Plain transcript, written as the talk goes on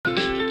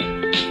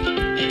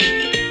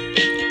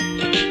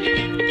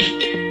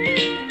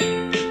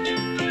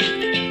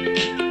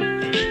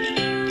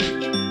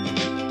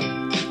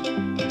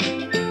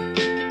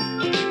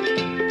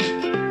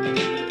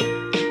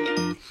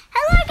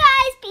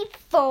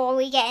before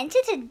we get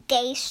into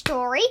today's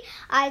story,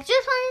 I just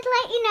wanted to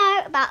let you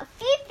know about a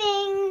few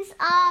things.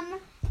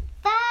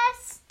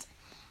 First,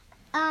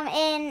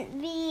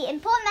 in the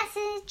important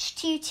message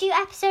to 2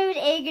 episode,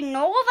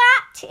 ignore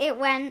that. It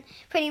went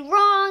pretty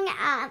wrong,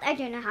 and I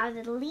don't know how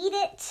to delete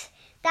it.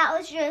 That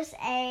was just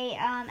a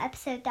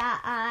episode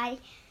that I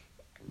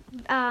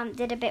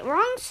did a bit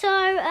wrong. So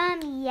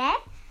yeah.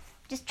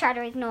 Just try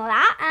to ignore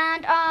that.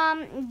 And,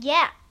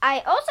 I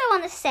also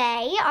want to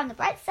say, on the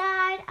bright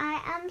side,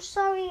 I am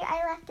sorry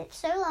I left it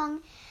so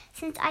long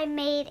since I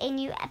made a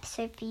new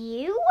episode for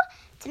you.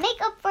 To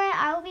make up for it,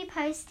 I will be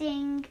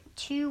posting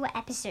 2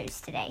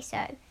 episodes today. So,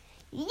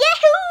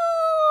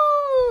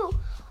 yahoo!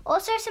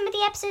 Also, some of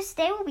the episodes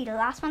today will be the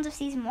last ones of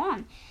season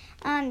 1.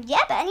 But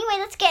anyway,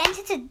 let's get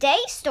into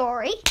today's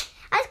story.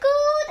 It's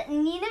called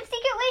Nina's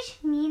Secret Wish,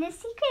 Nina's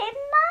Secret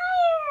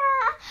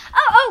Admirer.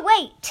 Oh,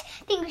 wait.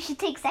 I think we should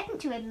take a second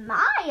to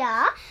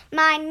admire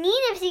my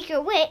Nina's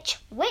Secret Witch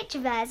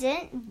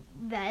version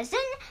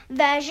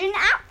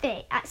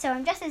outfit. So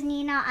I'm dressed as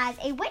Nina as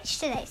a witch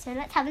today. So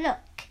let's have a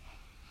look.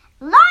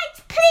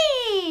 Lights,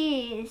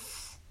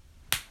 please.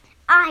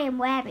 I am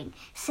wearing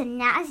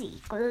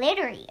snazzy,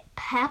 glittery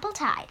purple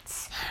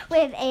tights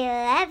with a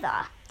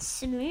leather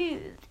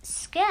smooth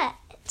skirt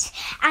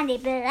and a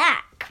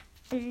black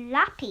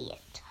floppy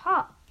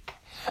top.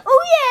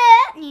 Oh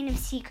yeah! Nina's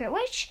Secret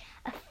Witch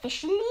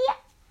officially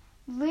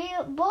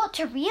brought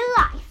to real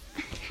life.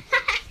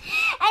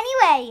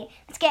 Anyway,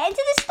 let's get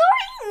into the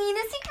story.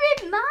 Nina's Secret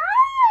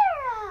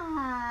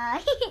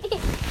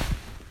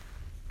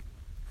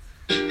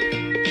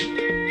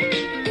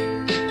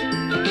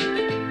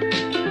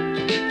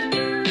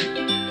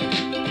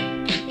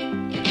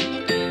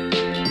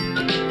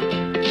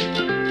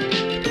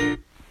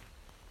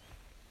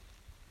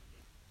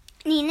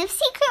Nina's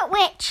Secret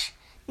Witch,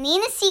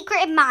 Nina's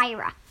Secret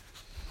Admirer.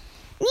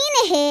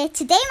 Nina here.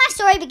 Today my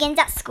story begins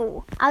at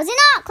school. I was in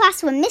art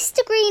class when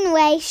Mr.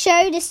 Greenaway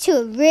showed us to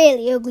a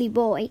really ugly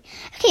boy.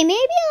 Okay, maybe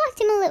I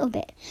liked him a little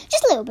bit.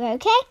 Just a little bit,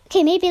 okay?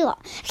 Okay, maybe a lot.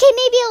 Okay,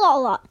 maybe a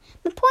lot.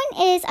 The point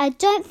is, I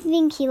don't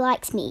think he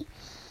likes me.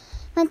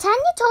 When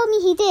Tanya told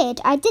me he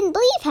did, I didn't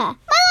believe her.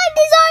 My life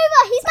is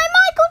over. He's my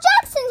Michael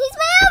Jackson. He's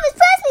my Elvis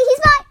Presley.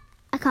 He's my...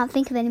 I can't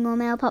think of any more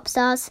male pop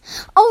stars.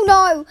 Oh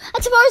no,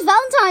 and tomorrow's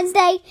Valentine's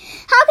Day.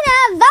 How can I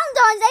have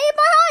Valentine's Day if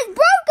my heart is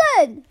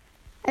broken?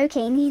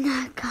 Okay,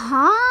 Nina,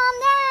 calm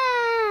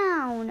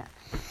down.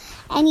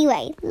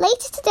 Anyway,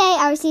 later today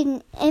I received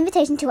an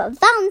invitation to a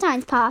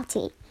Valentine's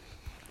party.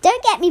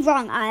 Don't get me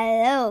wrong,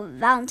 I love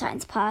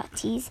Valentine's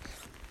parties.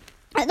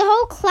 The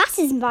whole class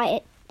is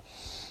invited,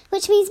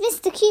 which means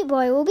Mr. Cute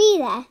Boy will be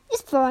there.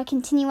 Just before I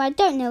continue, I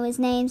don't know his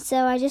name, so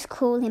I just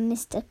call him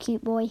Mr.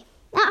 Cute Boy.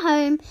 At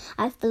home,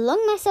 I've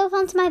flung myself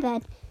onto my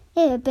bed.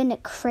 It had been a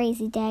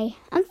crazy day.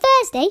 On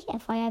Thursday,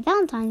 FYI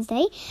Valentine's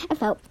Day, I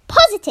felt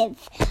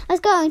positive. I was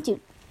going to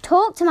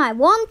talk to my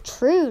one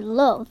true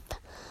love.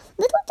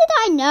 Little did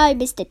I know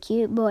Mr.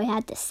 Cute Boy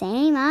had the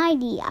same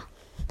idea.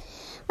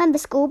 When the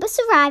school bus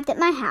arrived at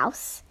my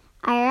house,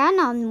 I ran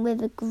on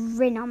with a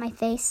grin on my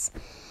face.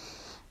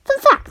 Fun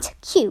fact,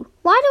 Q,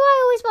 why do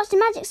I always watch the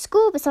magic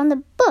school bus on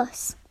the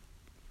bus?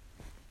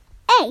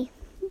 A,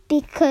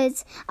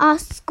 because our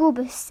school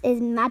bus is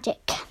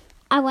magic.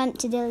 I went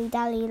to Dilly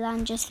Dally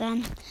Land just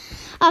then.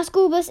 Our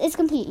school bus is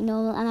completely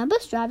normal and our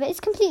bus driver is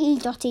completely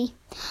dotty.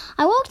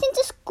 I walked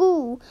into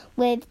school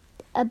with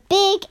a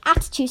big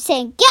attitude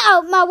saying, "Get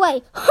out of my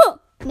way!" Huh!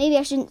 Maybe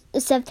I shouldn't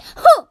have said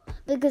 "huh!"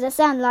 because I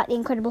sound like the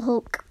Incredible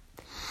Hulk.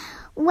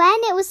 When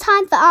it was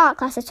time for art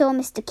class, I saw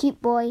Mr.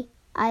 Cute Boy.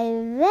 I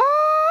very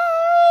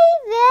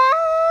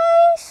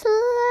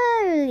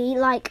slowly,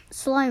 like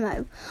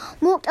slow-mo,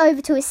 walked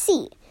over to his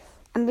seat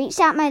and reached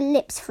out my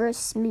lips for a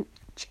smooch.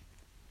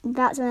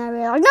 That's when I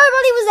realised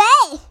nobody was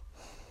there.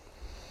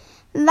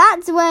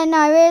 That's when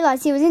I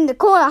realised he was in the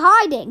corner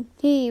hiding.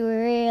 He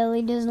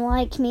really doesn't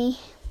like me.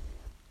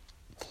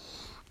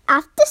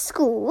 After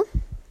school,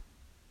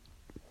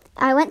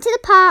 I went to the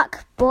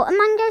park, bought a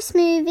mango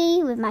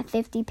smoothie with my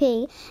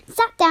 50p, and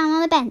sat down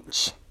on a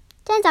bench.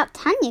 Turns out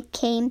Tanya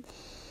came.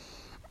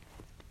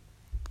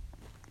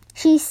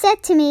 She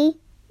said to me,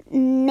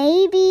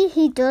 "Maybe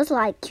he does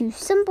like you.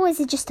 Some boys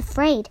are just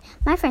afraid.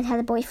 My friend had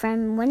a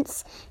boyfriend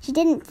once. She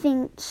didn't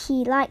think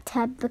he liked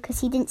her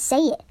because he didn't say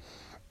it.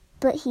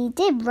 But he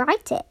did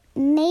write it.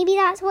 Maybe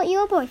that's what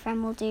your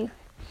boyfriend will do."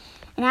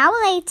 An hour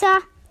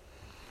later,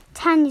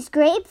 Tanya's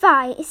great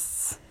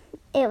advice.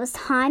 It was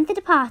time for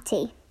the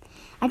party.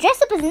 I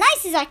dressed up as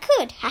nice as I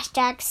could.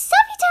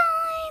 #selfie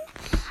time.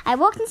 I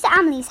walked into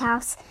Amelie's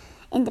house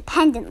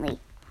independently.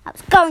 I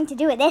was going to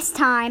do it this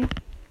time.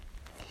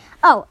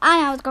 Oh,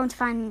 and I was going to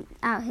find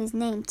out his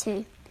name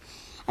too.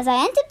 As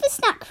I entered the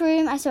snack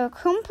room, I saw a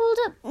crumpled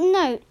up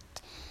note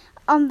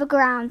on the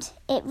ground.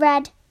 It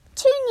read,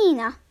 "To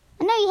Nina,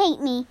 I know you hate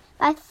me,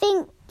 but I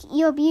think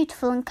you're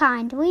beautiful and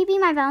kind. Will you be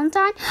my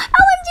Valentine?"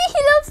 OMG,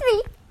 he loves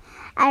me!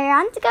 I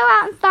ran to go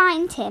out and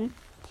find him.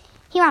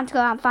 He ran to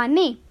go out and find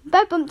me. We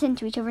both bumped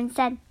into each other and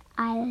said,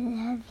 "I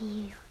love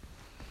you."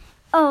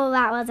 Oh,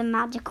 that was a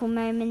magical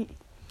moment.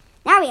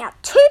 Now we had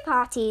 2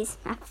 parties.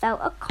 I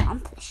felt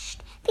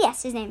accomplished.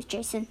 P.S. His name's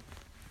Jason.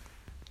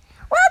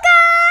 Well,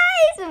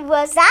 guys,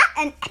 was that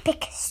an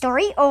epic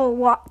story or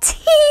what?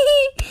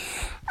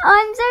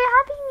 I'm so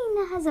happy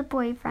Nina has a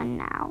boyfriend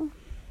now.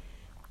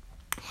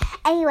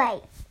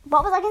 Anyway,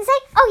 what was I going to say?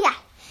 Oh, yeah.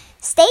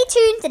 Stay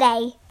tuned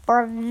today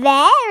for a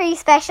very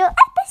special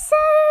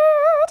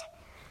episode.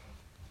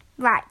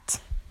 Right.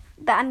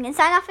 But I'm going to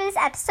sign off for this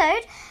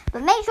episode.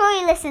 But make sure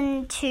you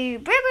listen to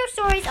Brew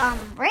Stories on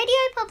Radio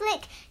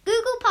Public,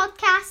 Google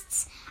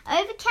Podcasts,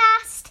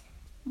 Overcast,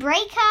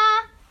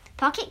 Breaker,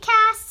 Pocket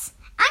Casts,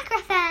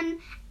 Anchor FM,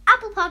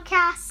 Apple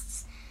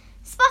Podcasts,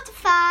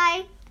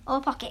 Spotify,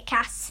 or Pocket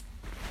Casts.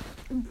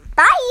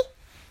 Bye!